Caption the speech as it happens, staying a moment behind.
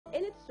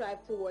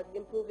strive towards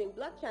improving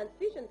blood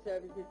transfusion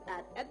services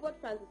at Edward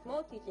Francis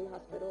Small Teaching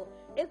Hospital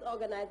is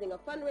organizing a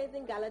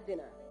fundraising gala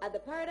dinner at the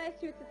Paradise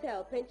Suites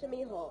Hotel,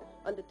 Pinchamy Hall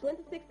on the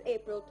 26th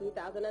April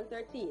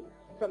 2013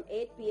 from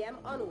 8 p.m.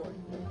 onwards.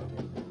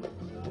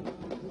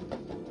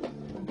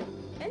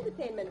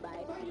 Entertainment by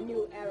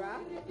New Era,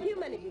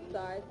 Humanity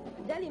Stars,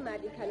 Jelly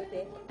Magic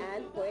Kanute,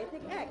 and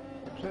Poetic X.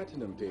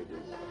 Platinum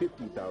tables,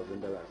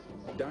 $50,000.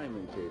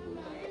 Diamond tables,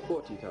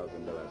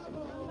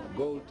 $40,000.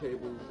 Gold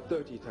tables,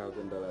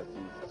 $30,000.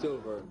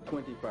 Silver,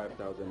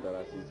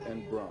 $25,000.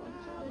 And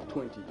bronze,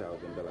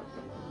 $20,000.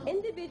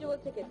 Individual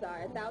tickets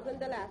are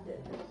 $1,000.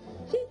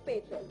 Chief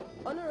patron,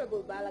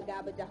 Honorable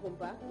Balagaba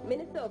Jahumpa,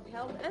 Minister of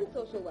Health and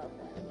Social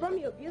Welfare. From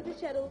your busy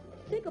schedule,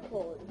 take a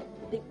pause,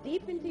 dig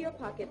deep into your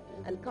pocket,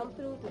 and come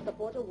through to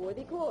support a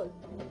worthy cause.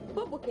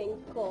 For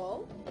bookings,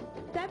 call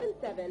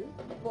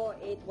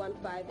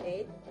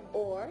 77-48158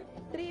 or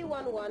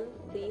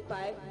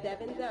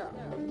 311-3570.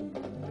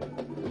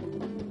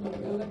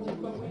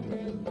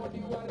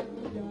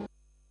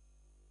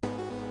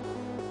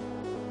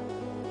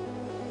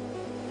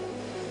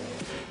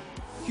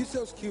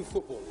 QCell's Q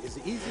Football is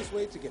the easiest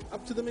way to get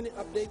up-to-the-minute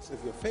updates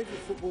of your favorite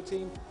football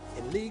team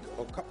in league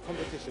or cup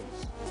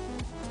competitions.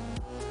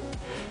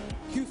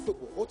 Q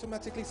Football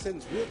automatically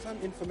sends real-time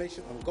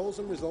information on goals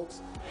and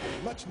results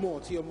and much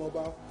more to your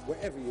mobile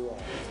wherever you are.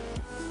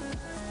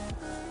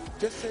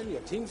 Just send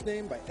your team's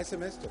name by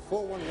SMS to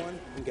 411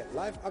 and get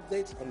live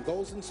updates on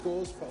goals and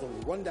scores for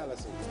only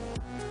 $1.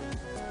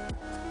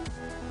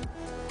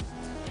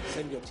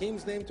 Send your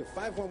team's name to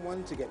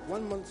 511 to get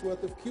 1 month's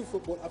worth of Q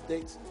Football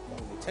updates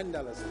for only $10.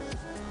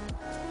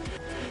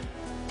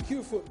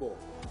 Q Football.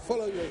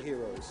 Follow your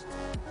heroes.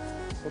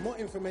 For more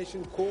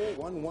information, call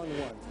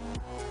 111.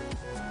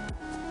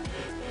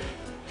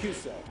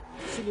 QCell,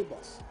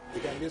 Sulubus, the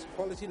Gambia's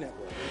quality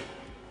network.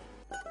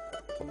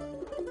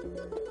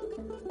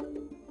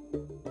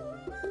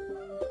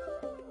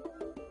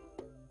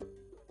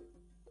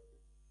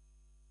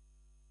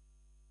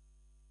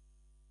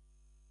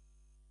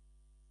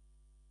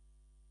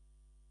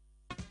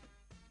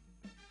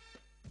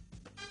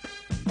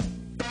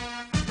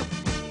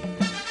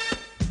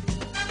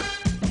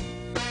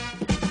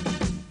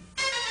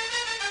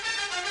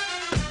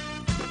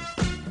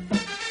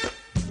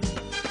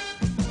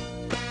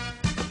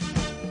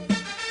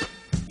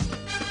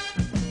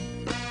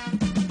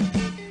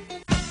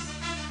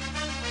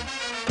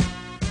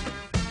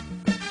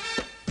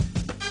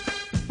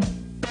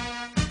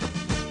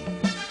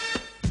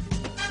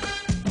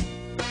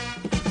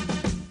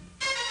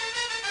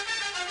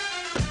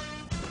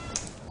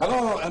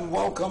 Hello and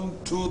welcome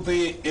to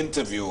the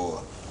interview.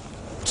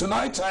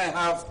 Tonight I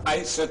have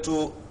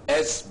Aisatu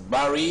S.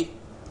 Barry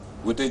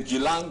with a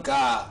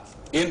Jilanka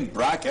in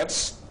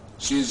brackets.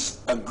 She's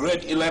a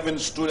grade 11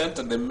 student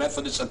at the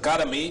Methodist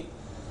Academy.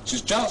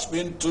 She's just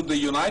been to the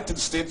United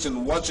States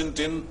in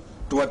Washington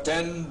to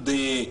attend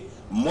the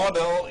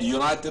Model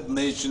United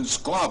Nations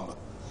Club.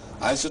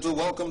 Aisatu,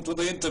 welcome to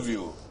the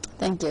interview.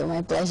 Thank you,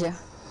 my pleasure.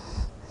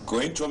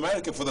 Going to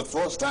America for the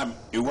first time,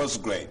 it was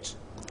great.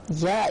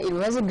 Yeah, it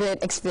was a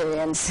great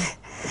experience.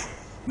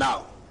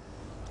 Now,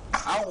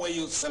 how were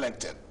you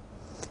selected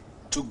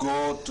to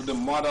go to the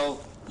Model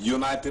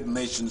United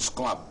Nations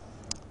Club?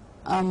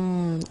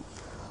 Well,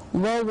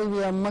 we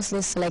were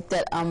mostly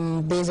selected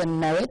based on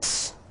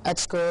merits at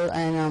school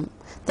and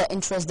the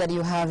interest that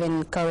you have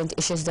in current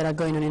issues that are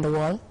going on in the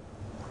world.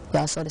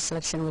 Yeah, so the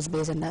selection was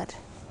based on that.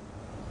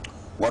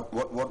 What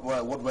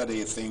were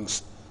the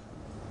things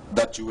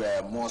that you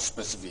were more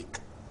specific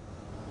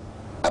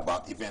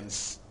about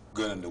events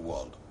going on in the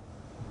world?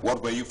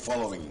 What were you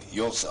following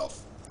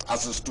yourself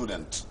as a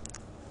student?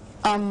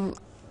 I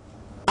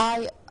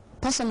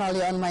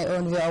personally, on my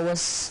own view, I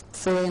was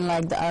following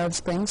like the Arab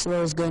Springs, what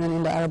was going on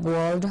in the Arab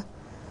world,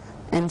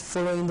 and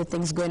following the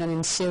things going on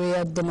in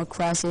Syria,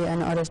 democracy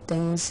and other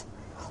things.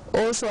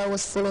 Also, I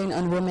was following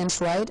on women's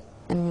rights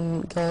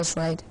and girls'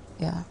 rights.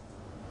 Yeah.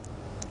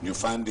 You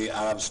find the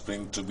Arab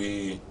Spring to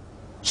be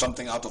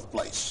something out of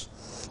place?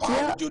 Or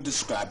how would you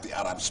describe the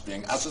Arab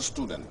Spring as a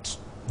student?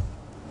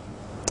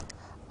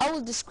 I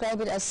would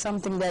describe it as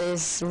something that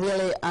is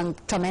really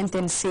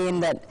tormenting, seeing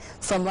that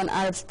from one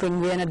Arab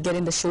Spring we are not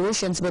getting the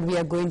solutions, but we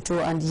are going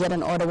to and yet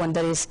another one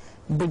that is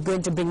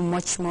going to bring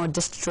much more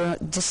disaster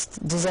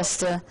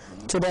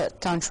to the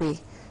country.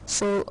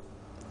 So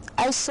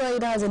I saw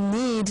it as a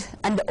need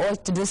and the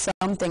urge to do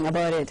something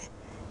about it.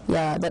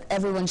 Yeah, that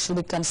everyone should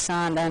be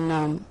concerned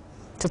and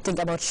to think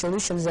about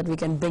solutions that we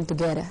can bring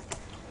together.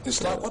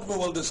 It's like what we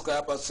will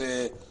describe as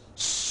a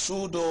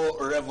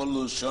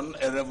pseudo-revolution,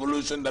 a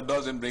revolution that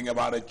doesn't bring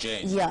about a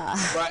change. Yeah.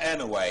 But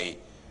anyway,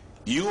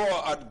 you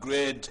are at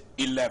grade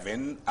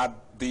 11 at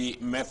the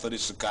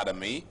Methodist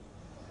Academy.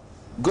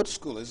 Good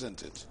school,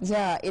 isn't it?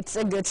 Yeah, it's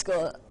a good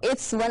school.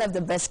 It's one of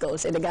the best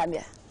schools in the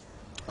Gambia.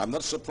 I'm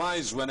not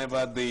surprised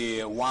whenever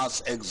the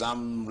WAS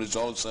exam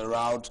results are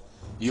out,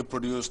 you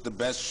produce the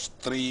best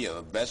 3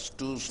 or best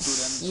 2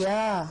 students,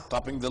 yeah,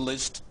 topping the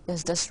list.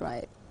 Yes, that's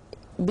right.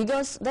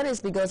 Because that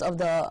is because of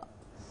the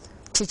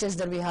teachers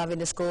that we have in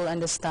the school and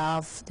the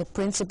staff, the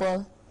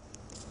principal,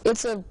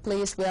 It's a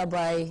place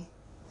whereby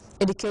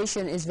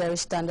education is very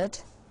standard.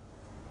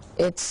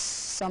 It's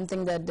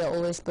something that they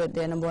always put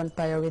their #1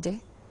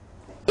 priority.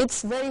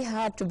 It's very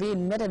hard to be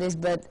in Methodist,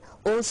 but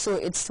also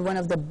it's one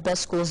of the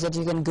best schools that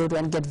you can go to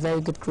and get very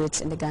good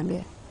grades in the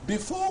Gambia.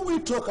 Before we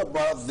talk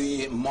about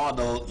the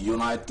Model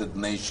United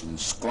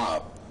Nations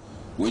Club,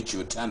 which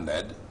you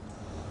attended,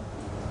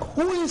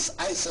 who is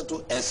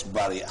Aissatou S.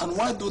 Barry and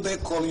why do they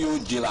call you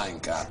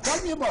Jilanka?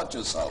 Tell me about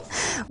yourself.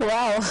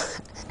 Wow,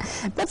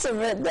 that's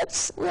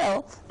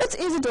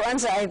easy to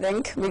answer, I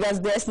think, because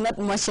there's not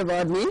much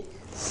about me.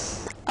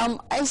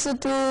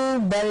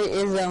 Aissatou Barry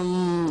is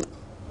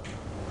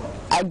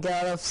a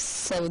girl of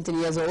 17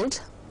 years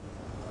old,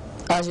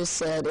 as you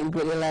said, in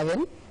grade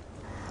 11.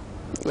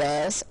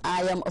 Yes,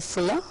 I am a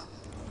fuller.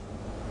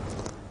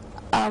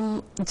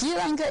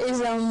 Jilanka is,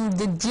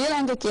 the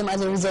Jilanka came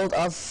as a result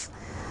of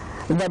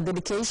the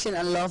dedication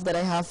and love that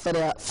I have for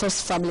the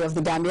first family of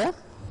the Gambia.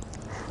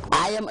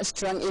 I am a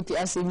strong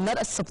APRC,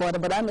 not a supporter,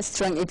 but I'm a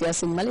strong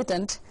APRC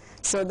militant.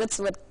 So that's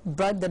what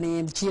brought the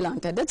name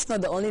Jilanka. That's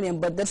not the only name,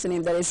 but that's the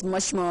name that is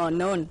much more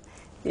known.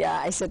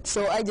 Yeah,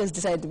 so I just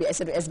decided to be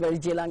Aissatou S. Barry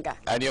Jilanka.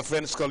 And your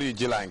friends call you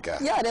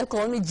Jilanka? Yeah, they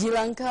call me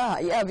Jilanka.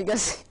 Yeah,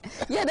 because,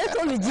 yeah, they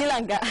call me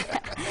Jilanka.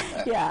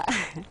 Yeah.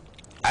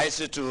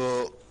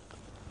 Aissatou,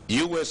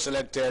 you were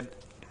selected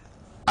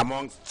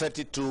among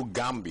 32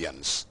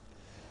 Gambians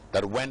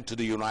that went to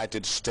the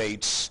United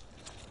States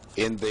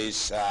in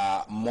this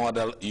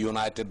Model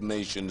United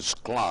Nations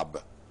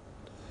Club.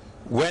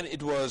 When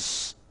it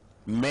was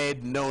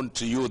made known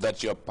to you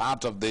that you're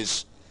part of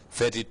this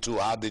 32,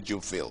 how did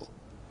you feel?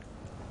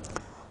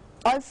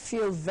 I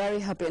feel very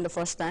happy in the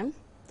first time,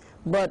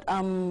 but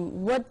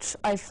what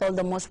I felt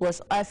the most was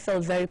I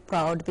felt very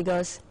proud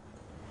because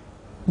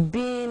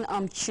being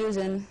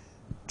chosen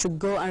to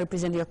go and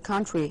represent your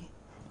country,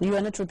 you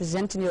are not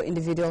representing your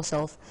individual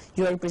self,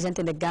 you are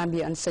representing the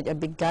Gambia on such a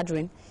big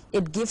gathering.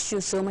 It gives you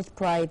so much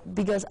pride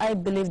because I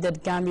believe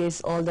that Gambia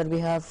is all that we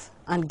have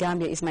and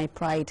Gambia is my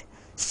pride.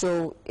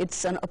 So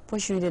it's an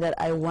opportunity that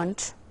I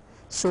want.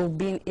 So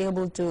being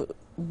able to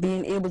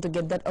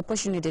get that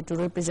opportunity to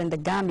represent the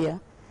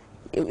Gambia,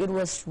 it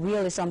was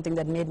really something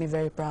that made me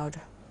very proud.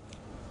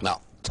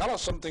 Now, tell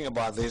us something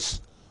about this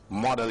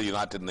Model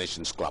United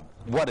Nations Club.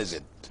 What is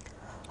it?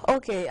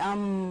 Okay,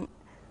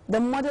 the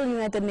Model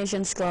United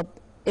Nations Club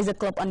is a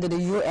club under the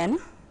UN.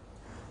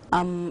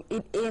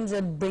 It aims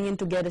at bringing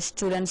together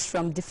students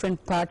from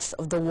different parts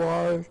of the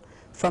world,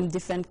 from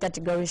different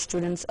categories,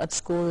 students at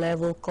school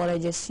level,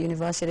 colleges,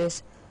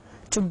 universities,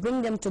 to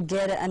bring them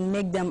together and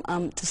make them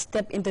to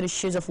step into the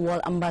shoes of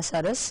world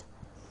ambassadors,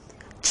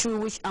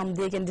 through which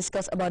they can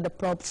discuss about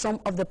some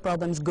of the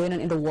problems going on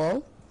in the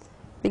world,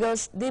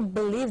 because they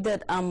believe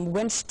that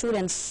when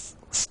students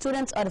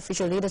are the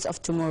future leaders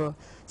of tomorrow.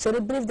 So they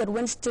believe that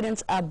when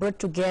students are brought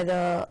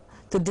together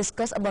to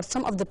discuss about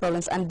some of the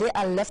problems and they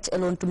are left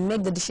alone to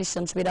make the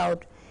decisions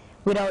without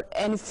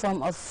any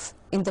form of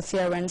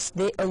interference,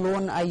 they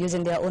alone are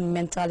using their own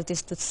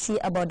mentalities to see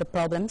about the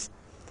problems.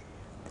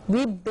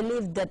 We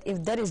believe that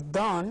if that is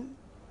done,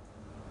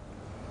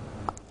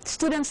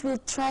 students will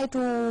try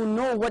to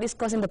know what is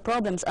causing the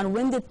problems, and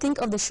when they think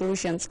of the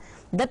solutions,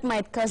 that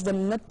might cause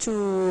them not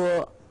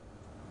to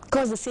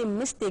cause the same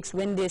mistakes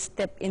when they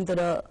step into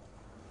the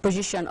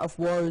position of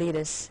world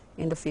leaders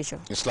in the future.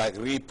 It's like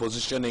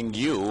repositioning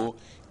you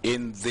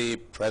in the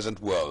present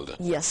world.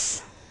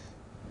 Yes.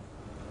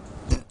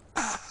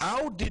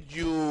 How did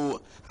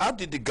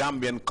the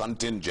Gambian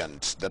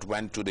contingent that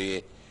went to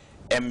the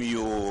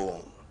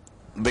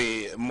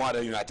the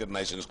Model United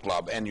Nations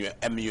Club,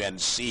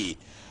 MUNC,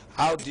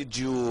 how did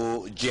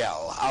you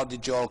gel? How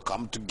did you all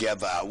come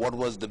together? What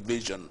was the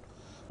vision?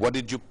 What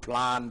did you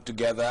plan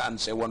together and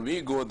say, when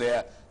we go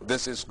there,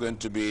 this is going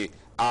to be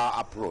our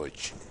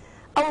approach?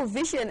 Our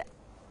vision,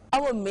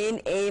 our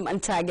main aim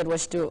and target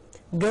was to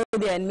go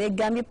there and make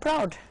Gambia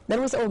proud. That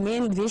was our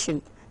main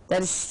vision.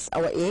 That is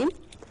our aim.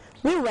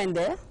 We went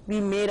there. We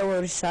made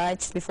our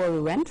research before we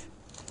went.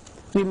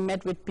 We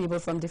met with people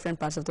from different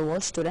parts of the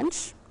world,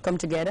 students, come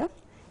together,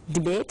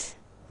 debate.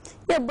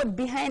 Yeah, but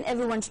behind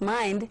everyone's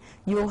mind,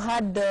 you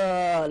had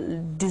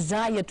the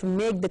desire to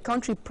make the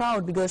country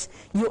proud because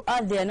you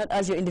are there not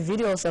as your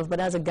individual self, but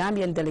as a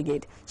Gambian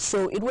delegate.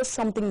 So it was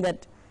something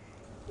that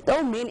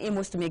our main aim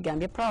was to make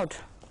Gambia proud.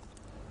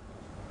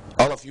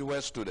 All of you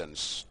were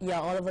students? Yeah,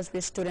 all of us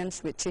were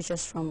students with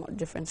teachers from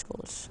different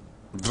schools.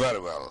 Very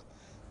well.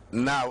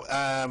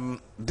 Now,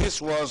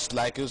 this was,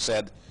 like you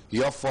said,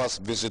 your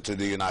first visit to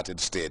the United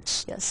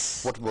States.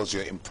 Yes. What was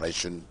your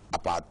impression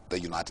about the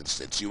United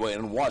States? You were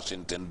in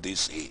Washington,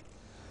 D.C.,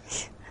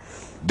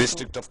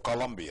 District of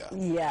Columbia.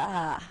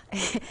 Yeah,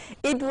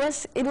 it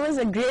was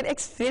a great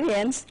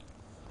experience.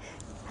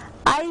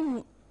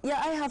 I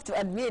have to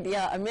admit,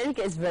 yeah,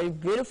 America is very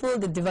beautiful,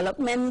 the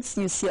developments,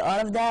 you see all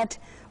of that,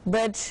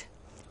 but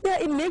yeah,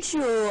 it makes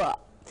you,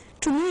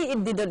 to me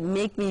it didn't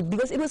make me,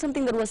 because it was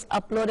something that was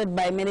uploaded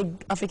by many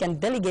African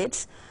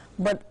delegates,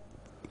 but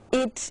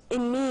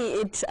in me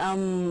it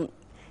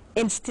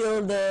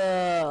instilled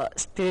the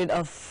spirit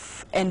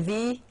of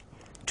envy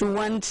to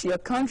want your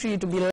country to be